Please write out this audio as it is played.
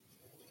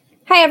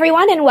Hi,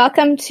 everyone, and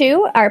welcome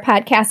to our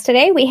podcast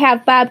today. We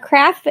have Bob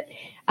Kraft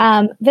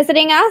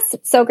visiting us.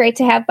 It's so great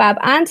to have Bob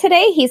on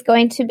today. He's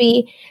going to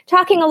be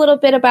talking a little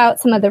bit about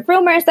some of the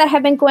rumors that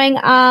have been going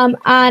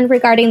on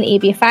regarding the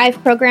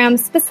EB-5 program,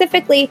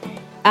 specifically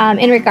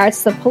in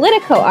regards to the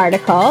Politico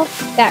article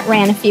that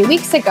ran a few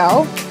weeks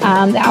ago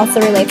that also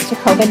relates to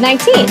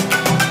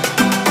COVID-19.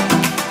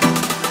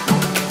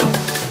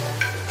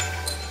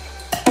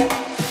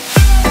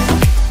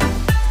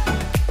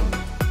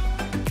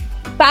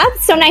 Bob,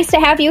 so nice to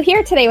have you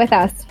here today with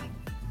us.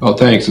 Oh,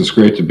 thanks. It's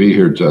great to be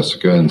here,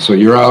 Jessica. And so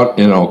you're out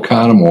in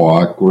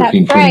Oconomowoc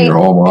working from your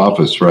home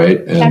office,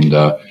 right? And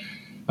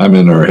I'm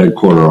in our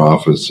headquarter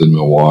office in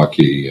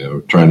Milwaukee,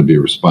 trying to be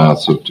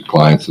responsive to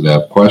clients that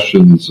have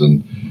questions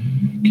and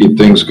keep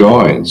things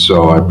going.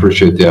 So I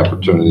appreciate the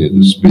opportunity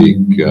to speak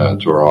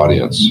to our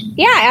audience.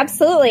 Yeah,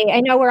 absolutely.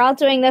 I know we're all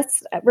doing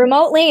this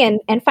remotely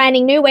and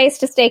finding new ways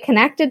to stay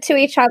connected to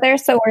each other.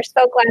 So we're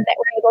so glad that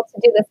we're able to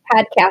do this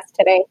podcast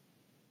today.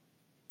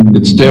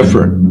 It's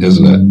different,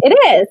 isn't it?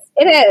 It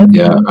is.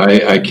 Yeah,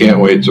 I can't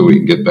wait till we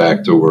can get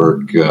back to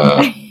work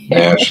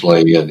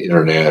nationally and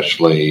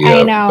internationally,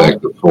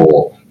 back to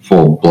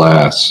full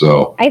blast.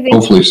 So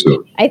hopefully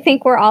soon. I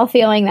think we're all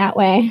feeling that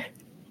way.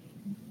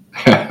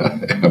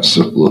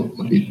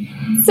 Absolutely.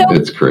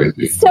 It's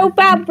crazy. So,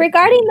 Bob,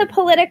 regarding the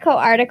Politico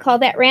article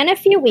that ran a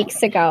few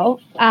weeks ago,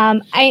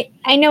 I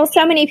know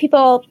some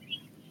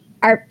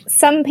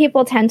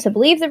people tend to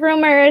believe the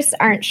rumors,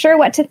 aren't sure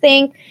what to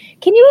think.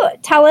 Can you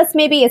tell us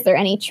maybe, is there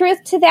any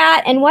truth to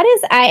that? And what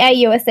is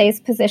IIUSA's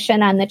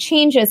position on the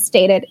changes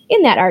stated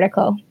in that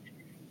article?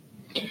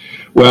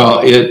 Well,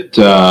 it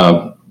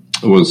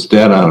was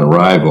dead on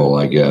arrival,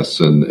 I guess.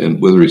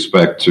 And with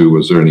respect to,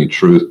 was there any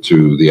truth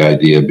to the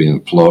idea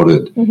being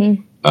floated?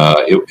 Mm-hmm.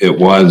 It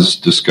was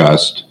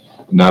discussed,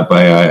 not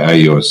by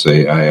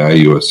IIUSA.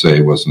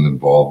 IIUSA wasn't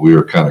involved. We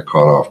were kind of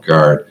caught off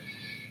guard.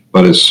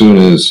 But as soon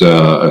as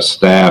a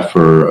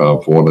staffer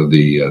of one of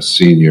the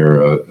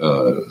senior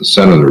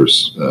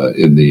senators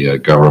in the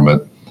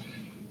government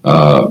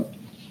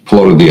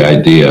floated the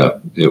idea,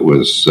 it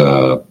was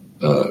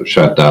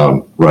shut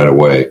down right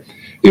away.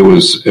 It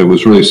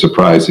was really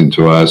surprising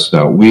to us.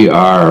 Now, we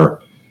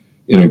are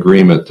in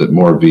agreement that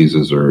more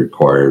visas are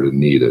required and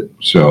needed.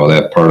 So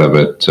that part of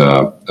it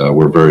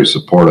we're very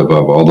supportive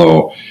of,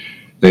 although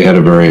they had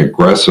a very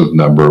aggressive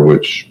number,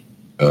 which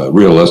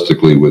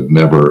realistically would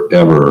never,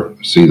 ever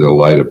see the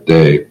light of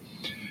day.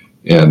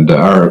 And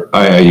our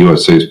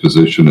IIUSA's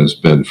position has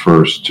been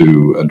first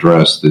to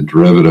address the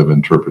derivative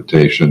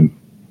interpretation,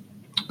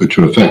 which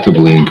would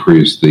effectively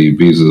increase the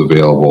visas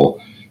available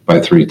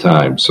by 3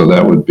 times. So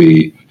that would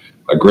be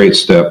a great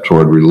step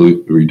toward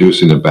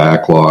reducing the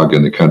backlog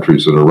in the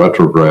countries that are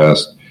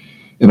retrogressed,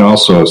 and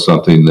also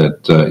something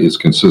that is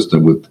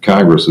consistent with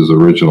Congress's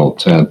original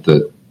intent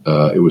that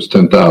it was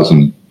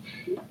 10,000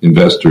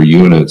 investor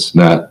units,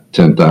 not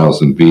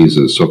 10,000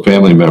 visas. So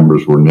family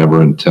members were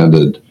never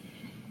intended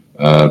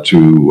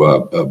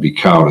to be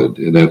counted.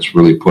 And that's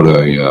really put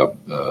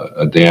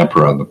a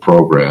damper on the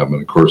program.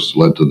 And of course,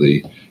 led to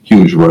the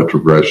huge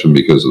retrogression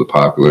because of the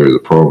popularity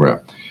of the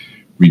program.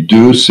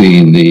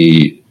 Reducing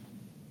the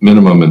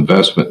minimum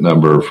investment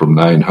number from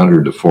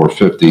 900 to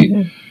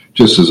 450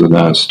 just as a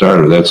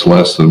non-starter, that's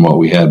less than what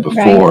we had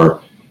before.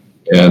 Right.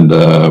 And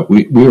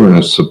we were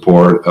in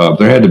support of,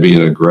 there had to be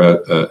an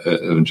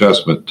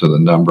adjustment to the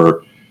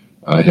number.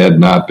 It had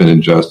not been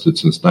adjusted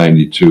since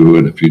 92,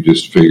 and if you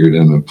just figured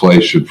in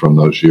inflation from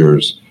those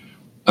years,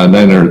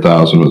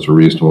 900,000 was a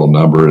reasonable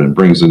number and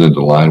brings it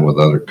into line with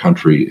other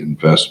country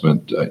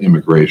investment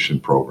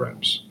immigration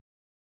programs.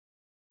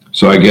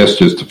 So I guess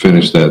just to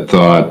finish that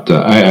thought,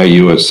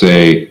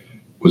 IIUSA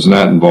was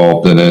not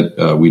involved in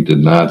it. We did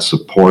not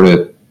support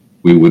it.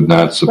 We would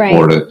not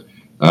support it.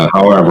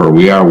 However,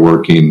 we are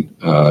working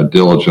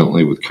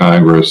diligently with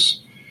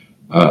Congress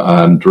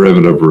on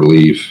derivative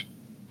relief.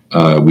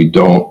 We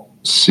don't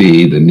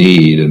see the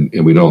need,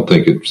 and we don't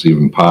think it's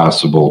even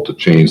possible to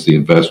change the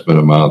investment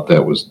amount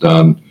that was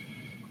done.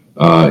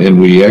 And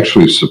we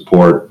actually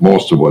support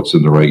most of what's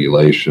in the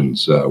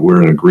regulations.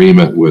 We're in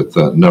agreement with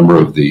a number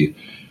of the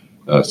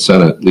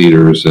Senate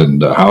leaders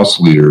and House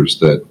leaders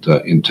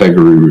that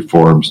integrity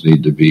reforms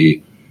need to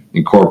be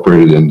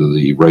incorporated into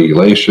the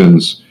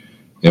regulations.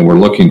 And we're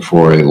looking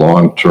for a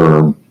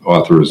long-term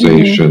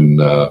authorization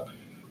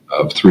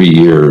of 3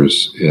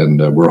 years. And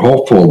we're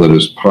hopeful that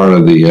as part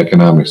of the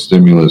economic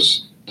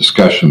stimulus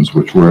discussions,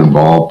 which we're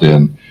involved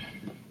in,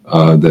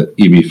 that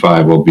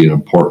EB-5 will be an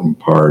important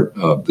part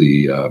of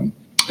the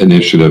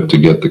initiative to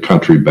get the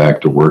country back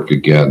to work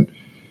again.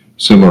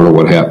 Similar to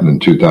what happened in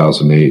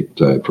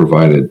 2008, it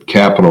provided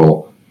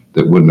capital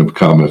that wouldn't have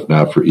come if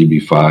not for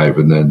EB-5,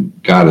 and then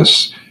got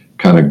us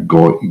kind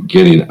of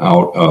getting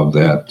out of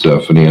that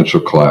financial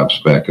collapse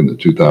back in the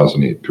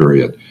 2008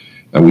 period.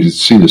 And we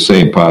see the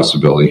same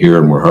possibility here,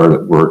 and we're hard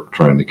at work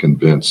trying to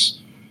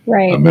convince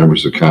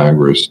members of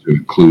Congress to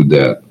include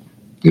that,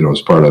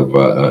 as part of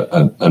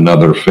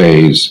another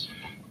phase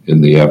in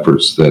the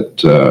efforts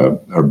that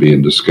are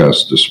being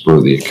discussed to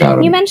spur the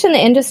economy. You mentioned the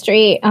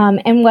industry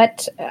and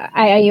what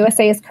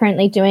IIUSA is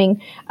currently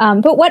doing,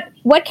 but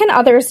what can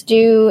others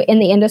do in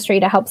the industry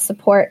to help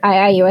support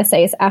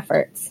IIUSA's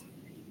efforts?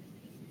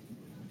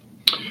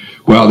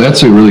 Well,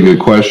 that's a really good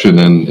question,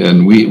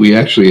 and we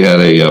actually had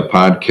a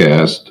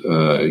podcast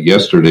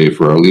yesterday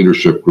for our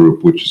leadership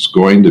group, which is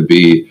going to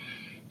be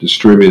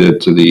distributed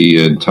to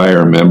the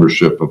entire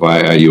membership of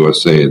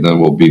IIUSA, and then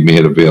will be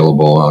made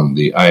available on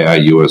the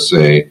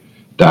iiusa.org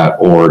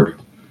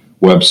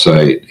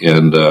website.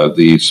 And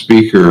the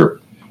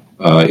speaker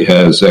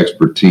has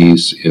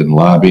expertise in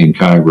lobbying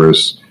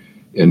Congress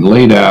and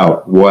laid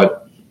out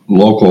what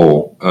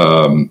local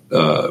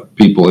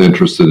people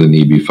interested in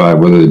EB5,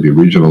 whether they be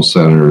regional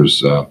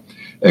centers,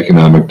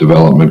 economic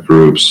development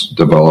groups,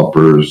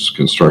 developers,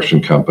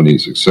 construction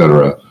companies,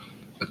 etc.,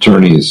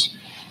 attorneys,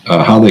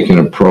 how they can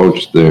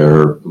approach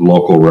their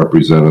local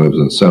representatives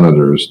and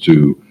senators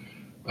to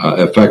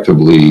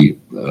effectively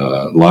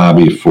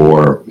lobby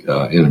for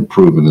an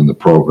improvement in the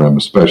program,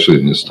 especially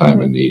in this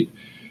time of need.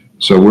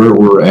 So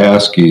we're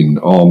asking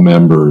all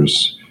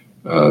members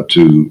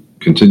to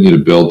continue to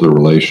build their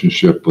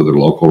relationship with their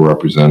local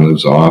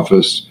representative's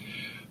office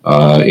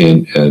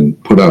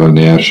and put out a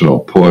national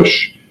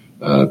push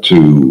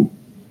to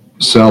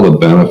sell the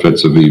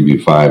benefits of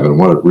EB5 and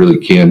what it really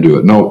can do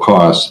at no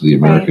cost to the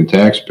American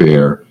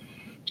taxpayer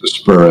to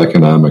spur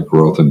economic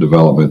growth and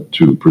development,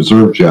 to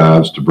preserve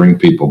jobs, to bring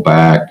people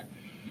back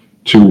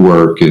to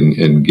work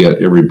and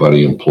get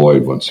everybody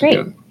employed once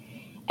again.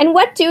 And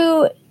what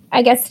do,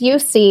 I guess, you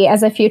see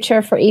as a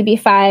future for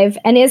EB5?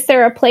 And is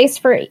there a place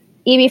for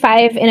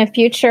EB5 in a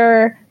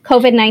future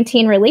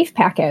COVID-19 relief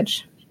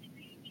package?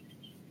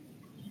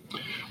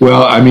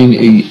 Well, I mean,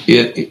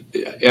 it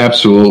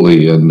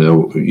absolutely. And,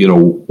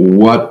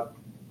 what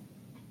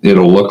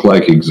it'll look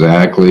like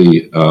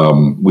exactly,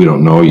 we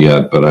don't know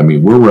yet. But, I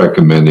mean, we're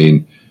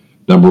recommending,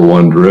 number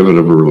one,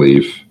 derivative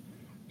relief.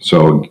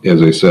 So,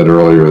 as I said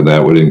earlier,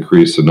 that would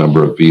increase the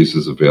number of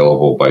visas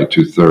available by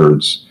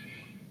 2/3.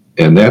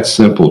 And that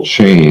simple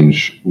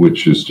change,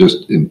 which is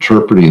just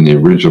interpreting the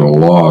original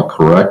law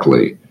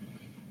correctly,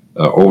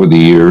 over the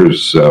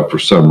years, for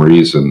some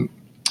reason,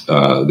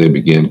 they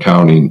began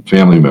counting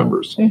family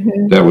members.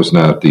 Mm-hmm. That was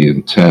not the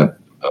intent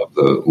of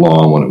the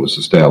law when it was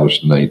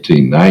established in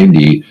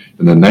 1990.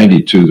 And then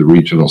 92, the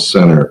Regional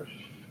Center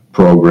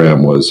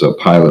program was a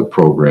pilot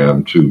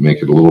program to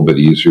make it a little bit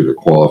easier to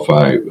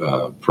qualify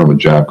from a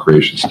job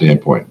creation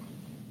standpoint.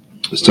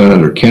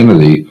 Senator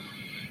Kennedy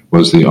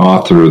was the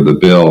author of the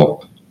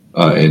bill,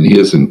 and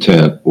his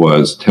intent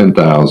was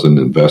 10,000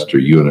 investor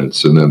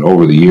units. And then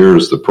over the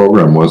years, the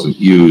program wasn't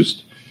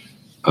used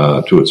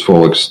to its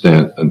full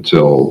extent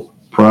until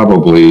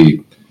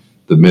probably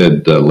the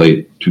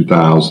late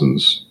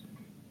 2000s.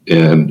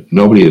 And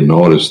nobody had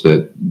noticed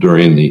that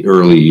during the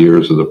early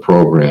years of the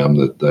program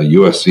that the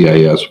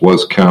USCIS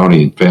was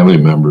counting family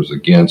members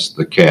against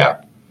the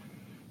cap.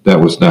 That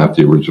was not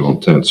the original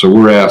intent. So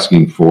we're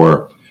asking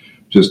for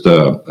just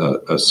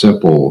a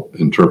simple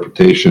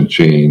interpretation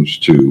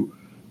change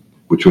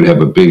which would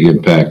have a big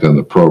impact on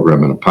the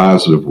program in a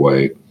positive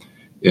way.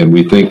 And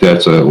we think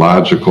that's a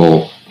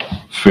logical,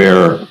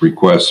 fair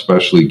request,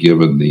 especially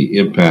given the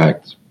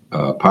impact,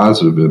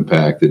 positive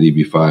impact that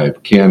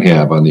EB5 can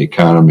have on the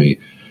economy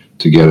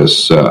to get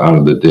us out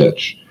of the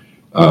ditch.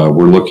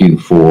 We're looking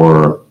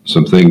for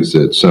some things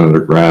that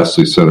Senator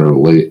Grassley, Senator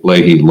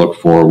Leahy look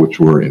for, which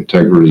were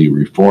integrity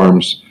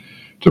reforms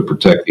to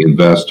protect the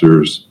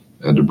investors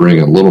and to bring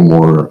a little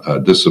more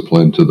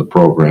discipline to the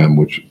program,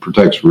 which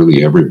protects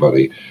really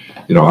everybody.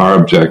 Our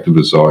objective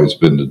has always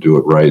been to do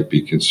it right,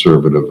 be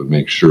conservative, and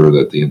make sure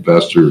that the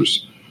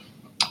investors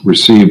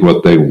receive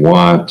what they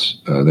want,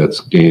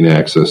 that's gain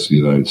access to the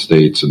United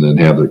States, and then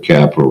have their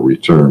capital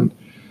returned.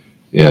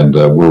 And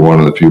we're one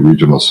of the few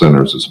regional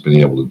centers that's been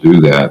able to do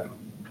that.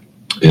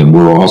 And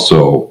we're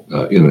also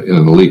in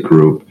an elite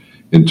group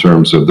in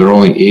terms of there are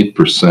only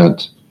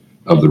 8%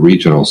 of the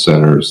regional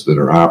centers that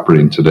are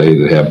operating today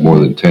that have more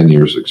than 10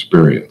 years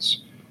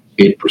experience.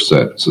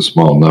 8%, it's a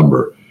small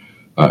number.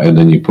 And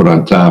then you put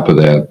on top of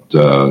that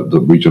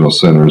the regional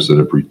centers that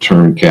have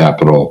returned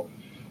capital,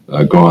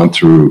 gone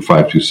through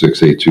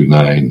 526,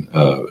 829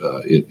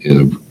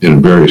 in a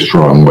very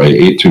strong way.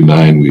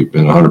 829, we've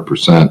been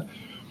 100%.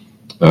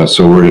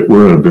 So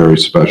we're in a very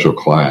special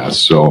class.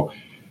 So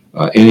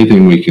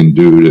anything we can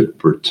do to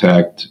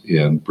protect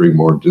and bring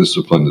more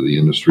discipline to the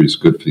industry is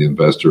good for the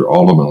investor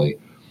ultimately.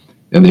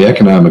 And the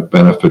economic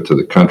benefit to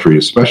the country,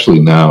 especially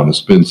now, and it's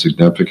been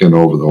significant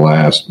over the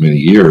last many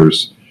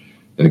years,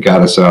 and it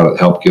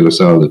helped get us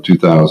out of the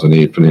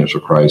 2008 financial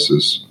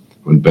crisis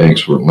when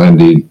banks were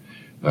lending.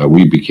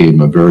 We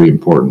became a very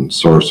important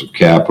source of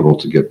capital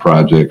to get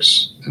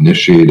projects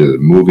initiated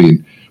and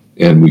moving,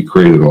 and we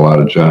created a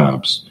lot of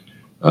jobs.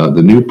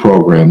 The new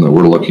program that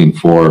we're looking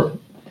for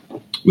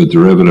with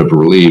derivative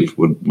relief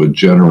would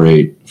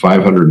generate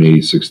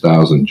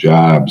 586,000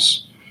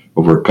 jobs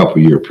over a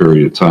couple-year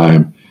period of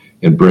time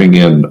and bring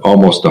in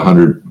almost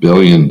 $100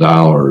 billion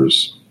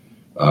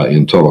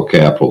in total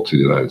capital to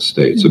the United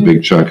States. Mm-hmm. A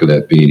big chunk of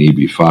that being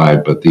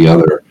EB-5, but the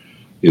other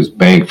is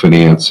bank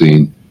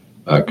financing,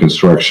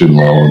 construction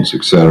loans,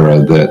 et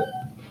cetera, that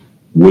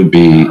would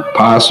be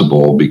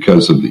possible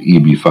because of the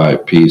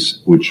EB-5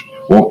 piece, which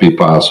won't be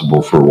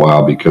possible for a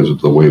while because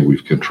of the way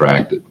we've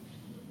contracted.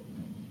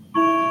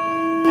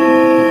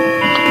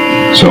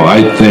 So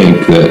I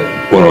think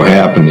that what will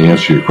happen, to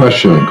answer your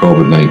question on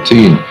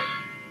COVID-19,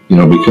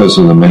 because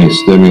of the many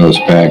stimulus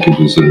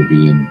packages that are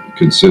being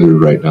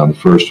considered right now, the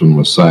first one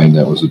was signed.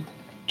 That was a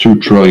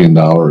 $2 trillion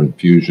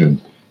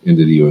infusion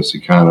into the U.S.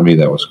 economy.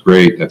 That was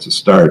great. That's a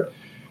start.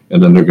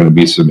 And then there are going to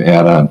be some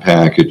add-on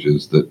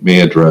packages that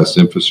may address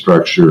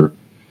infrastructure,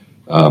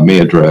 may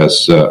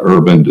address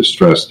urban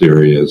distressed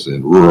areas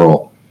and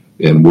rural.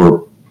 And we're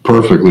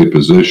perfectly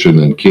positioned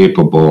and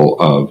capable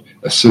of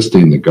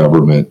assisting the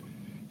government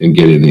in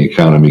getting the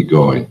economy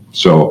going.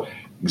 So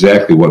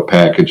exactly what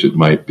package it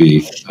might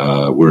be,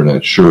 we're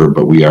not sure,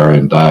 but we are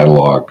in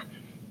dialogue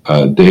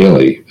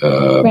daily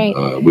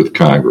with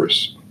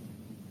Congress.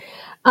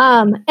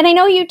 And I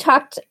know you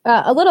talked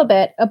a little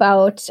bit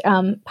about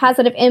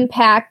positive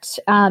impact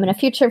and a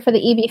future for the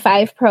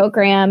EB-5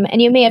 program,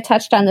 and you may have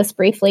touched on this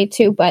briefly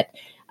too, but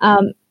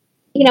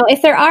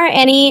if there are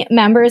any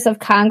members of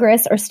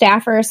Congress or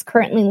staffers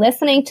currently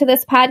listening to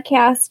this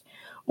podcast,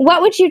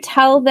 what would you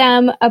tell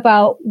them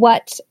about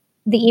what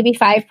the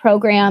EB-5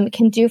 program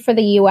can do for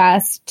the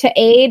U.S. to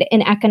aid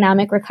in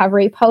economic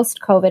recovery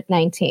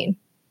post-COVID-19?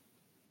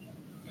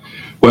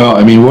 Well,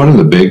 one of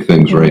the big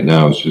things right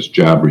now is just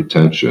job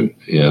retention.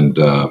 And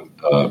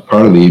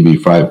part of the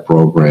EB-5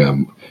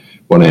 program,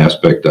 one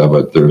aspect of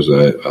it, there's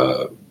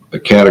a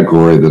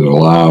category that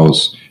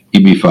allows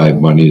EB-5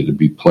 money to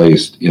be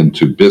placed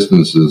into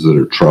businesses that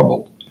are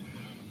troubled.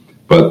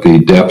 But the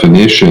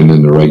definition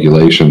in the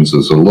regulations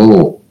is a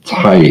little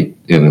tight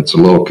and it's a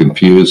little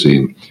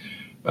confusing.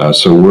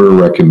 So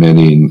we're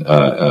recommending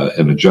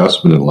an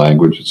adjustment in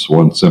language. It's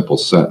one simple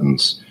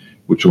sentence,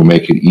 which will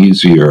make it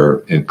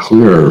easier and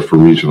clearer for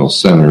regional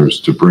centers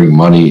to bring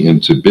money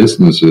into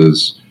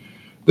businesses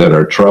that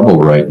are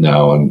troubled right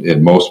now,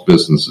 and most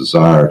businesses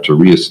are, to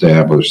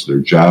reestablish their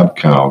job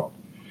count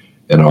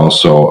and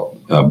also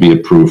be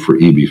approved for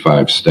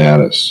EB-5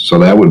 status. So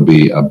that would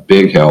be a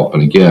big help.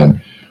 And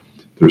again,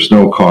 there's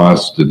no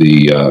cost to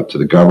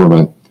the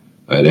government.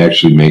 It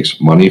actually makes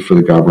money for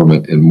the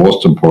government, and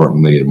most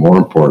importantly, and more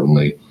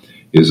importantly,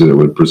 is that it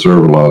would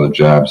preserve a lot of the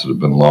jobs that have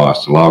been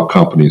lost, allow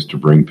companies to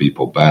bring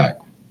people back.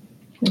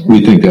 Mm-hmm.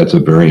 We think that's a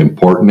very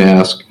important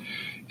ask,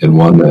 and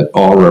one that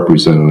all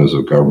representatives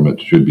of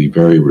government should be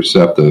very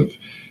receptive,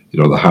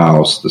 the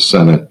House, the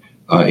Senate,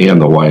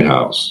 and the White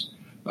House.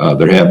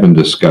 There have been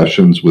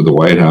discussions with the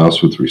White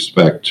House with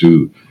respect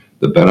to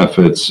the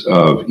benefits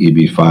of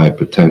EB-5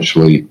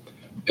 potentially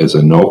as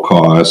a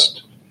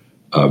no-cost,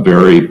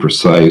 very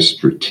precise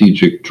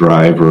strategic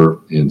driver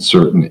in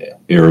certain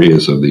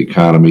areas of the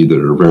economy that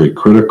are very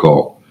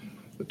critical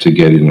to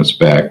getting us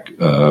back,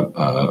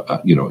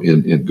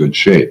 in good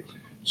shape.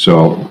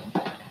 So,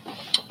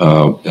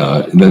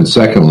 and then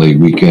secondly,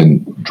 we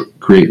can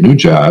create new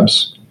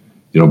jobs,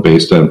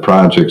 based on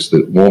projects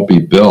that won't be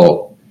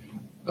built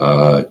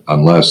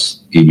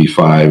unless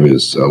EB-5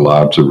 is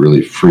allowed to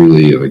really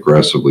freely and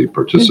aggressively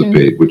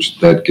participate, mm-hmm. which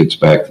that gets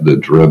back to the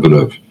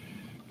derivative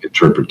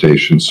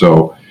interpretation.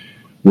 So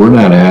we're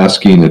not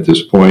asking at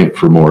this point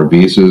for more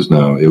visas.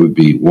 Now, it would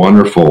be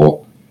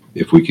wonderful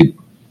if we could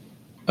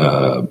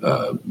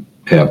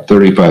have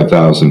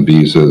 35,000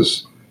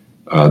 visas.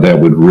 That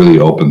would really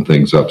open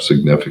things up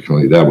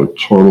significantly. That would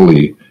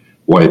totally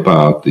wipe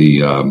out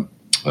the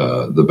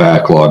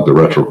backlog, the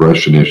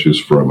retrogression issues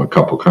from a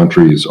couple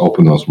countries,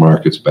 open those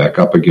markets back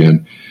up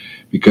again,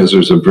 because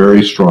there's a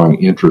very strong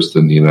interest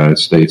in the United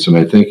States. And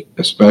I think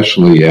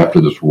especially after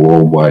this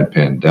worldwide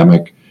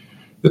pandemic,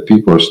 that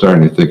people are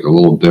starting to think a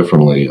little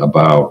differently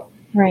about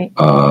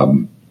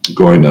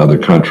going to other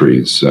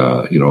countries.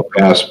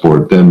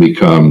 Passport then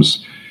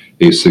becomes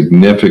a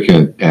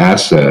significant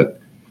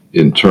asset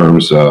in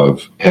terms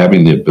of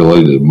having the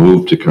ability to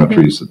move to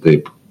countries that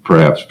they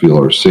perhaps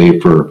feel are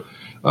safer,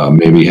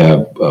 maybe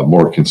have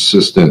more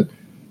consistent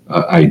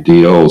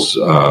ideals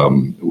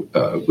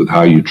with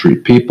how you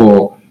treat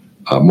people,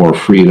 more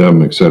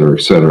freedom, et cetera,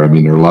 et cetera.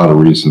 There are a lot of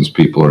reasons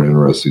people are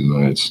interested in the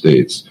United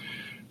States.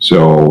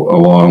 So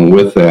along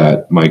with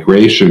that,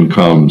 migration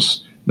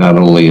comes not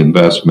only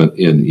investment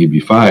in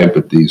EB-5,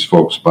 but these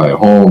folks buy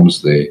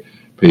homes, they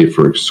pay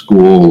for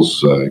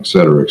schools, et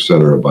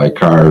cetera, buy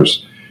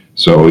cars.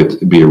 So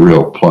it'd be a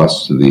real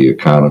plus to the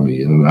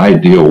economy. In an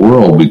ideal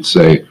world, we'd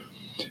say,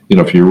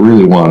 if you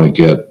really want to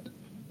get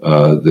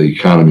the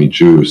economy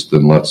juiced,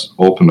 then let's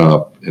open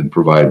up and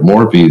provide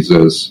more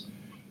visas.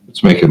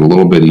 Let's make it a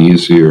little bit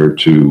easier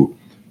to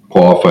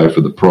qualify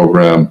for the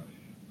program,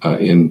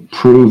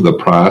 improve the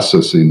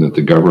processing that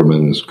the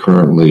government is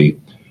currently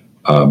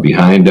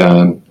behind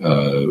on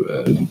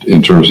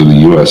in terms of the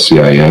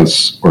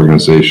USCIS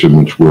organization,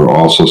 which we're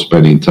also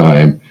spending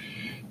time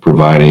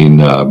providing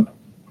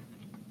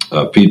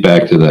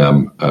feedback to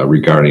them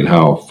regarding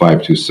how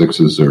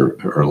 526s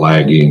are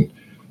lagging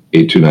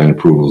 829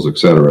 approvals, et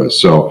cetera.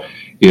 So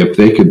if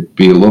they could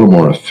be a little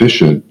more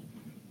efficient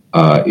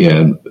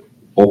and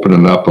open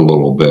it up a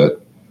little bit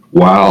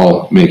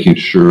while making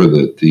sure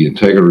that the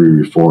integrity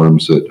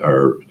reforms that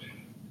are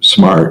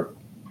smart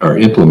are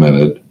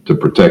implemented to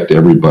protect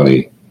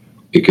everybody,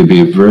 it could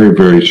be a very,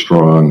 very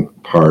strong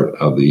part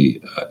of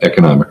the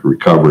economic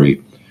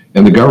recovery.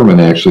 And the government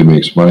actually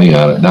makes money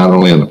on it, not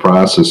only on the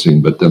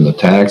processing, but then the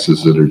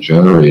taxes that are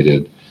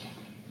generated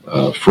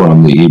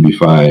from the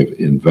EB5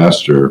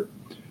 investor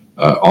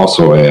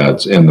also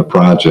adds, and the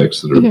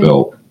projects that are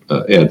built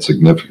add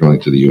significantly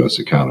to the U.S.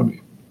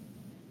 economy.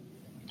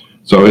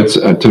 So it's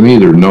to me,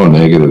 there are no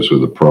negatives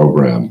with the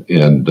program,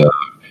 and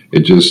it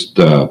just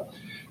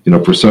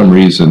for some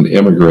reason,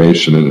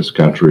 immigration in this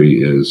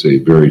country is a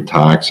very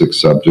toxic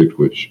subject,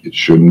 which it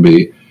shouldn't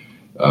be.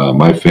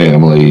 My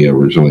family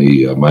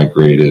originally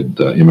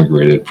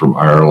immigrated from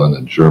Ireland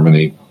and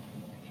Germany.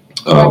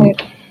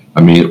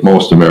 I mean,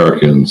 most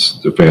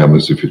Americans, their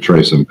families, if you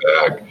trace them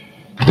back,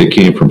 they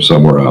came from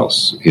somewhere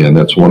else. And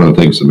that's one of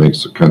the things that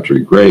makes the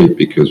country great,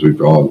 because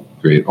we've all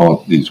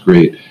these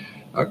great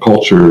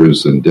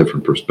cultures and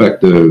different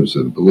perspectives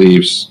and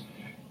beliefs,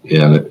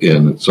 and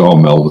it's all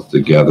melded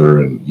together,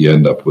 and you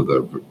end up with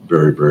a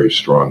very, very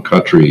strong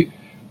country,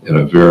 and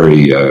a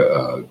very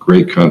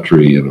great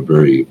country, and a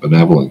very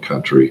benevolent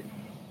country.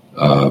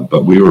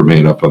 But we were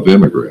made up of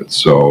immigrants.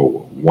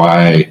 So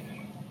why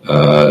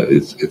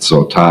it's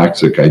so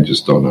toxic, I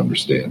just don't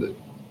understand it.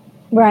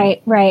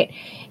 Right.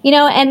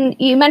 And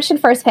you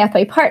mentioned First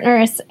Pathway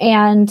Partners,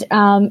 and,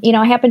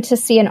 I happened to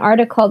see an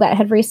article that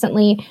had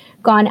recently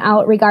gone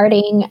out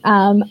regarding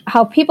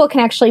how people can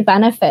actually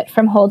benefit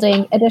from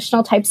holding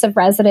additional types of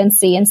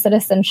residency and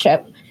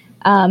citizenship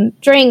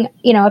during,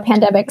 a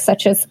pandemic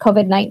such as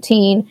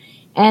COVID-19,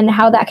 and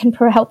how that can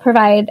help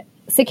provide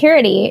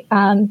security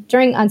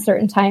during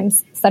uncertain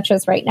times such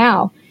as right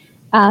now.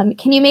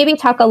 Can you maybe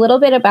talk a little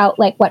bit about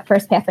what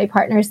First Pathway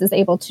Partners is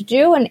able to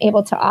do and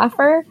able to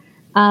offer?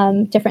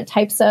 Different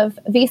types of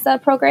visa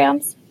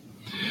programs?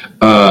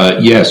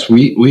 Yes,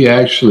 we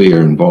actually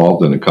are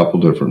involved in a couple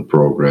different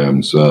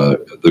programs.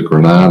 The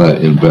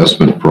Granada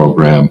Investment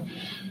Program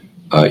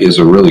is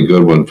a really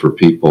good one for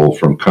people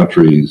from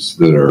countries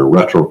that are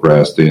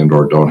retrogressed and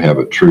or don't have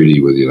a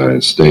treaty with the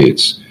United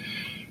States.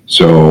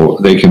 So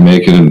they can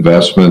make an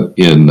investment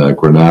in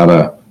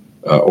Granada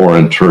or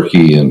in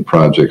Turkey in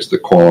projects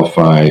that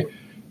qualify.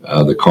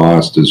 The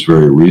cost is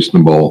very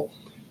reasonable.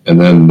 And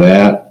then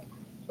that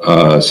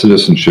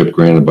citizenship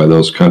granted by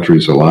those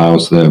countries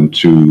allows them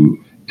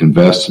to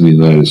invest in the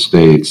United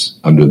States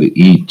under the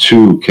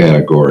E2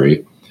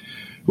 category,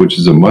 which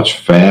is a much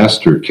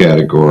faster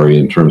category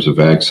in terms of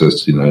access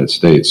to the United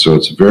States. So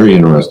it's a very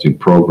interesting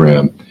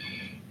program.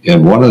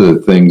 And one of the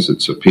things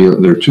that's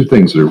appealing, there are two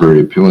things that are very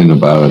appealing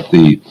about it.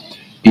 The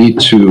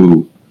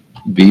E2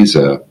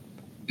 visa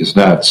is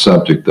not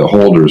subject, the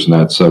holder is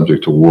not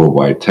subject to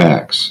worldwide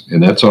tax.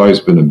 And that's always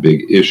been a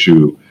big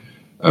issue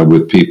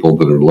with people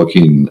that are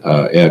looking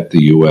at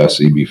the U.S.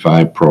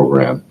 EB5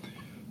 program,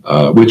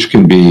 which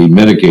can be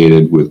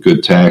mitigated with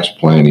good tax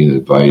planning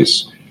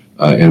advice.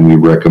 And we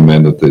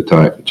recommend that they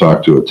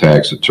talk to a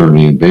tax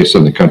attorney. And based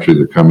on the country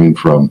they're coming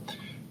from,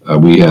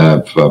 we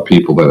have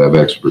people that have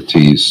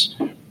expertise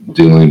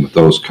dealing with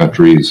those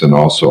countries, and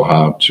also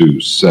how to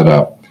set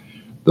up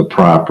the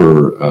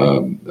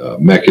proper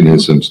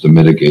mechanisms to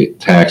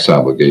mitigate tax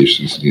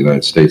obligations in the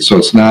United States. So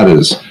it's not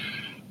as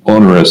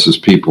onerous as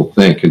people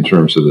think in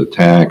terms of the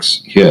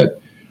tax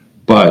hit.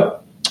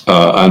 But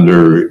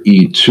under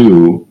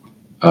E2,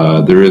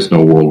 there is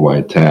no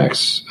worldwide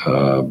tax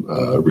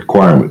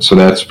requirement. So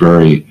that's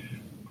very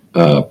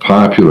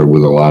popular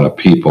with a lot of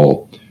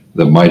people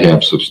that might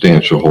have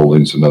substantial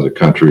holdings in other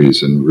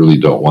countries and really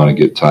don't want to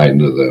get tied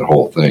into that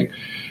whole thing.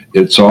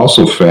 It's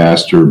also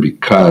faster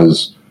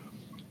because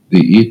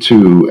the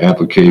E2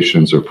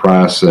 applications are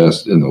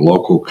processed in the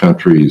local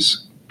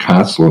country's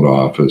consulate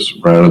office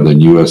rather than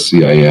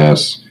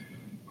USCIS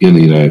in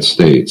the United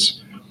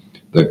States.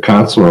 The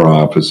consular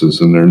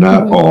offices, and they're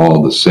not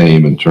all the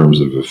same in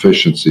terms of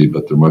efficiency,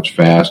 but they're much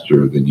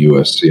faster than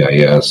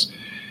USCIS.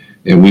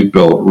 And we've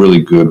built really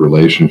good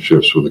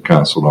relationships with the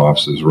consulate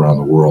offices around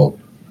the world.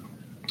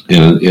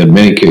 And in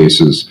many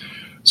cases,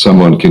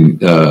 someone can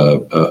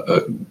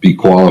be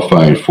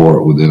qualified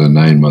for it within a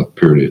 9-month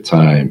period of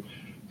time.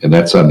 And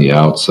that's on the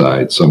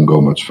outside. Some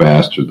go much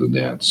faster than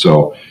that.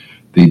 So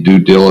the due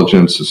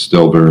diligence is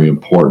still very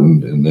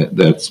important, and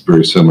that's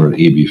very similar to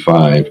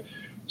EB5.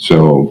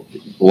 So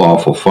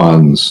lawful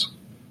funds,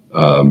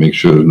 make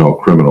sure there's no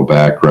criminal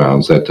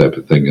backgrounds, that type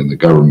of thing, and the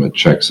government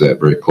checks that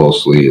very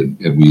closely,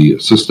 and we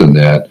assist in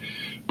that.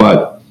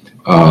 But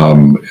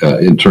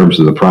in terms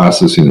of the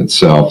processing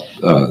itself,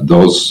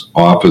 those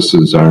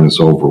offices aren't as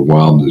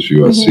overwhelmed as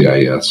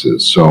USCIS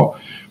is. So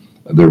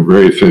they're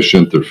very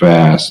efficient, they're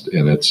fast,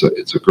 and it's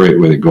a great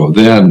way to go.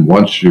 Then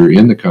once you're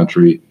in the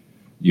country,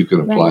 you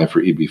can apply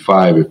for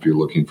EB5 if you're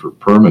looking for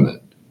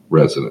permanent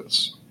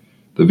residence.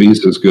 The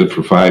visa is good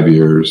for 5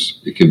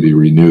 years. It can be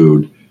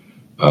renewed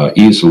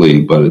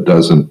easily, but it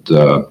doesn't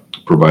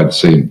provide the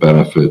same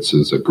benefits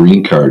as a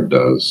green card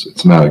does.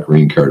 It's not a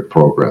green card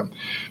program.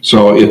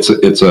 So it's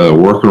a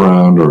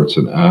workaround, or it's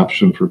an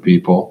option for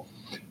people.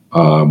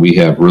 We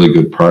have really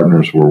good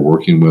partners we're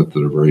working with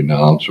that are very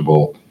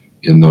knowledgeable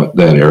in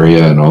that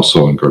area, and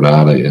also in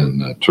Granada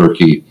in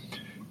Turkey.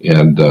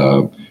 And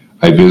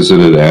I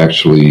visited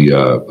actually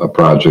a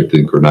project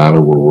in Granada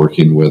we're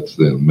working with,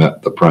 and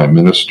met the Prime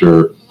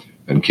Minister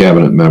and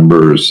cabinet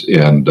members,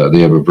 and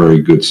they have a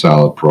very good,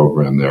 solid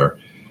program there.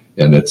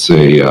 And it's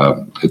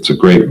a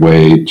great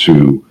way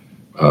to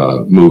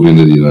move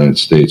into the United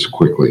States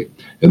quickly.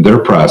 And their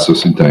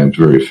processing time is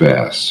very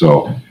fast.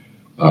 So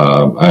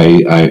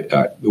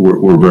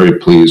we're very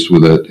pleased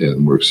with it,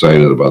 and we're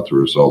excited about the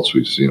results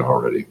we've seen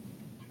already.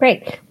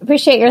 Great.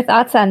 Appreciate your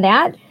thoughts on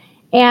that.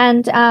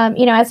 And,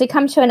 as we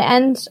come to an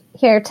end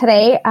here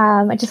today,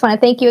 I just want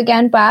to thank you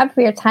again, Bob, for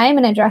your time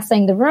in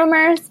addressing the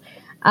rumors,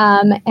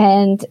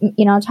 and,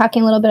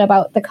 talking a little bit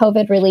about the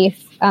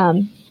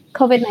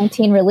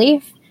COVID-19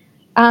 relief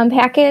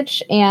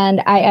package and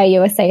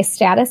IIUSA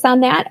status on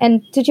that.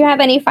 And did you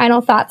have any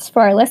final thoughts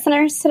for our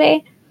listeners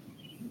today?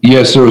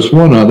 Yes, there was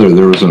one other.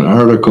 There was an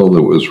article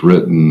that was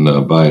written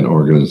by an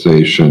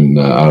organization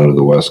out of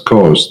the West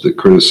Coast that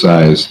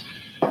criticized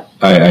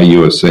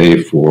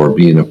IIUSA for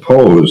being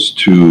opposed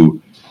to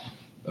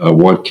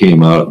what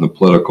came out in the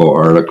Politico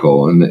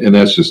article, and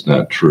that's just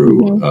not true.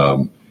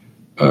 Mm-hmm.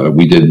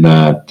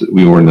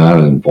 We were not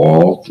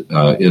involved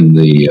in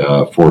the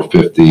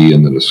 450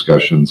 and the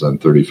discussions on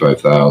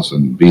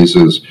 35,000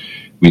 visas.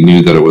 We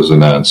knew that it was a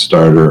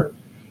non-starter,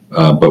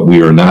 but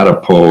we are not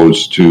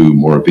opposed to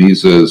more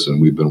visas,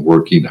 and we've been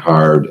working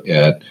hard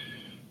at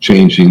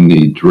changing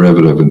the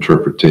derivative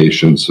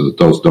interpretation so that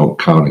those don't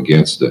count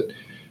against it.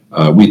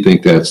 We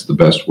think that's the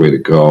best way to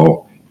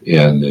go,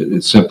 and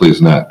it simply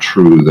is not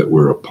true that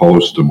we're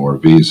opposed to more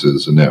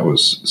visas, and that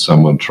was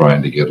someone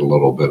trying to get a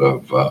little bit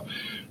of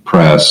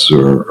press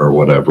or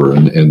whatever,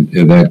 and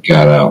that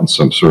got out in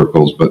some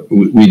circles, but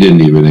we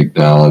didn't even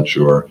acknowledge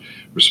or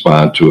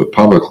respond to it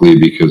publicly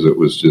because it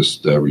was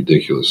just a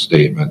ridiculous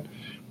statement.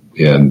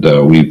 And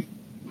we've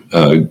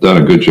done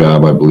a good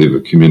job, I believe,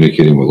 of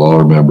communicating with all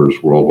our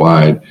members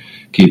worldwide,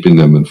 keeping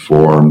them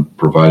informed,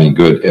 providing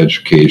good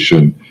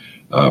education,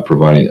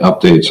 providing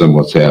updates on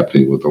what's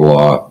happening with the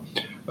law.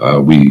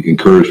 We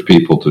encourage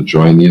people to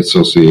join the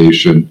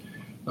association.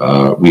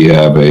 We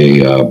have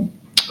a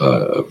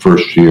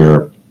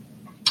first-year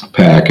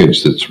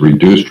package that's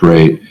reduced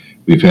rate.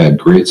 We've had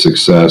great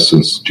success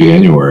since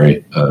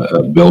January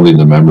building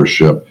the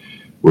membership.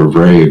 We're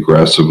very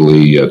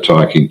aggressively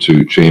talking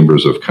to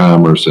chambers of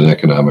commerce and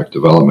economic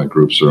development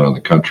groups around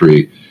the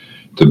country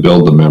to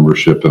build the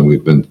membership, and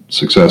we've been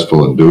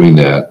successful in doing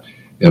that.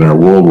 And our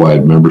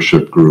worldwide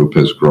membership group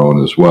has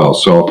grown as well.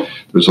 So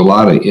there's a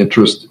lot of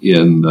interest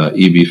in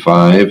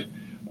EB5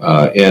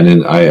 and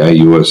in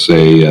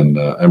IIUSA, and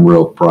I'm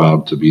real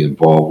proud to be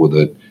involved with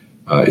it.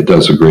 It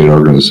does a great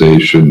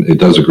organization. It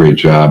does a great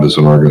job as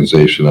an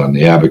organization on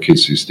the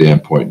advocacy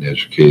standpoint and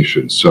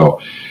education.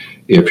 So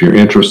if you're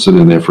interested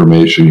in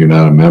information, you're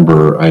not a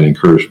member, I'd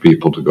encourage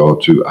people to go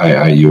to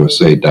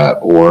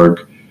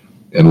iiusa.org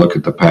and look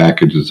at the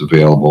packages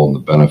available and the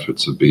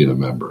benefits of being a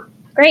member.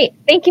 Great.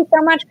 Thank you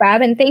so much,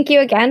 Bob. And thank you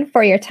again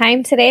for your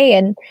time today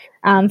and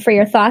for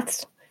your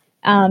thoughts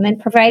and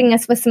providing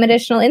us with some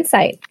additional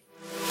insight.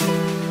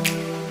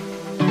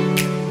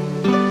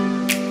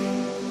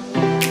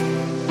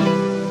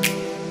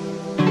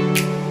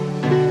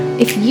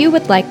 If you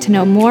would like to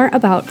know more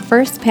about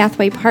First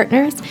Pathway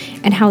Partners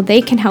and how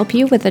they can help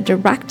you with a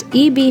direct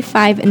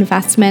EB5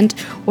 investment,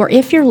 or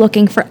if you're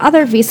looking for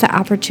other visa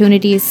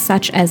opportunities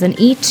such as an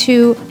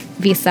E2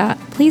 visa,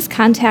 please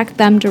contact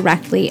them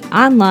directly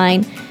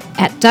online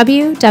at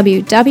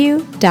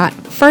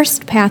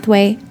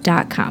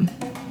www.firstpathway.com.